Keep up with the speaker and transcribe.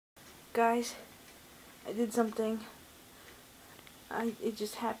Guys, I did something. It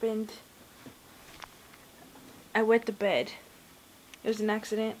just happened. I wet the bed. It was an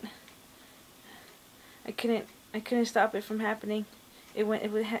accident. I couldn't stop it from happening. It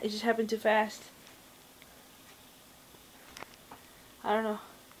just happened too fast. I don't know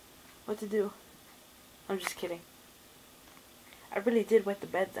what to do. I'm just kidding. I really did wet the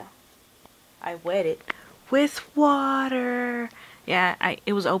bed though. I wet it with water. Yeah,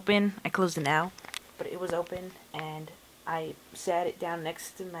 it was open. I closed it now, but it was open, and I sat it down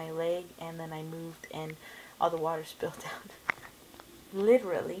next to my leg, and then I moved, and all the water spilled down.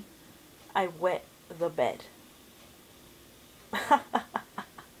 Literally, I wet the bed.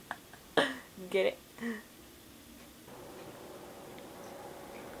 Get it?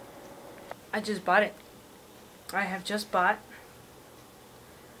 I just bought it. I have just bought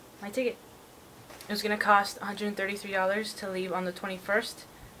my ticket. It was going to cost $133 to leave on the 21st,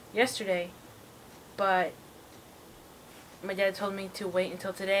 yesterday, but my dad told me to wait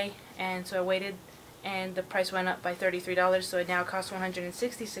until today, and so I waited, and the price went up by $33, so it now costs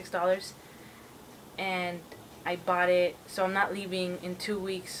 $166, and I bought it, so I'm not leaving in 2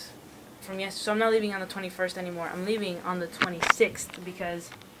 weeks from yesterday, so I'm not leaving on the 21st anymore. I'm leaving on the 26th because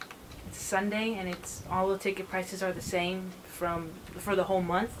it's Sunday, and all the ticket prices are the same for the whole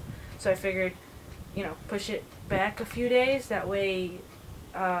month, so I figured, you know, push it back a few days. That way,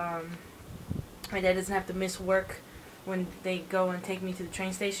 my dad doesn't have to miss work when they go and take me to the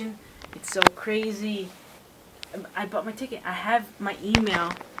train station. It's so crazy. I bought my ticket. I have my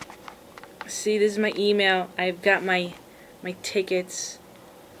email. See, this is my email. I've got my tickets.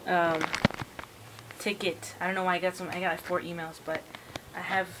 Ticket. I don't know why I got some. I got like 4 emails, but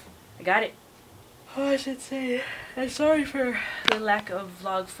I got it. Oh, I should say, I'm sorry for the lack of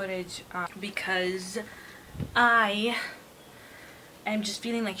vlog footage, because I am just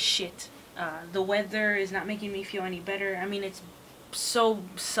feeling like shit. The weather is not making me feel any better. I mean, it's so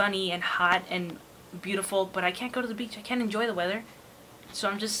sunny and hot and beautiful, but I can't go to the beach. I can't enjoy the weather. So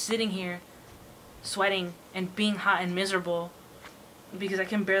I'm just sitting here sweating and being hot and miserable because I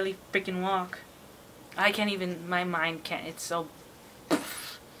can barely freaking walk. I can't even, my mind can't, it's so...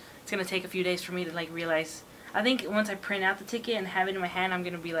 It's gonna take a few days for me to like realize. I think once I print out the ticket and have it in my hand, I'm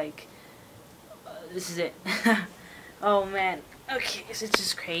gonna be like, this is it. Oh man. Okay, it's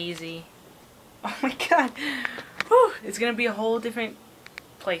just crazy. Oh my god. Whew. It's gonna be a whole different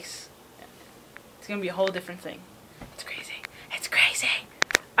place. It's gonna be a whole different thing. It's crazy. It's crazy.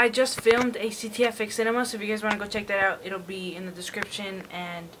 I just filmed a CTFX cinema, so if you guys want to go check that out, it'll be in the description,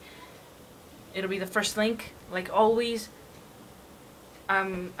 and it'll be the first link, like always.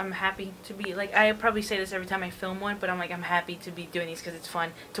 I'm happy to be, like, I probably say this every time I film one, but I'm happy to be doing these because it's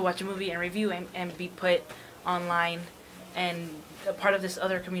fun to watch a movie and review and be put online and a part of this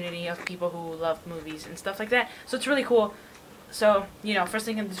other community of people who love movies and stuff like that. So it's really cool. So, you know, first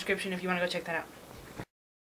link in the description if you want to go check that out.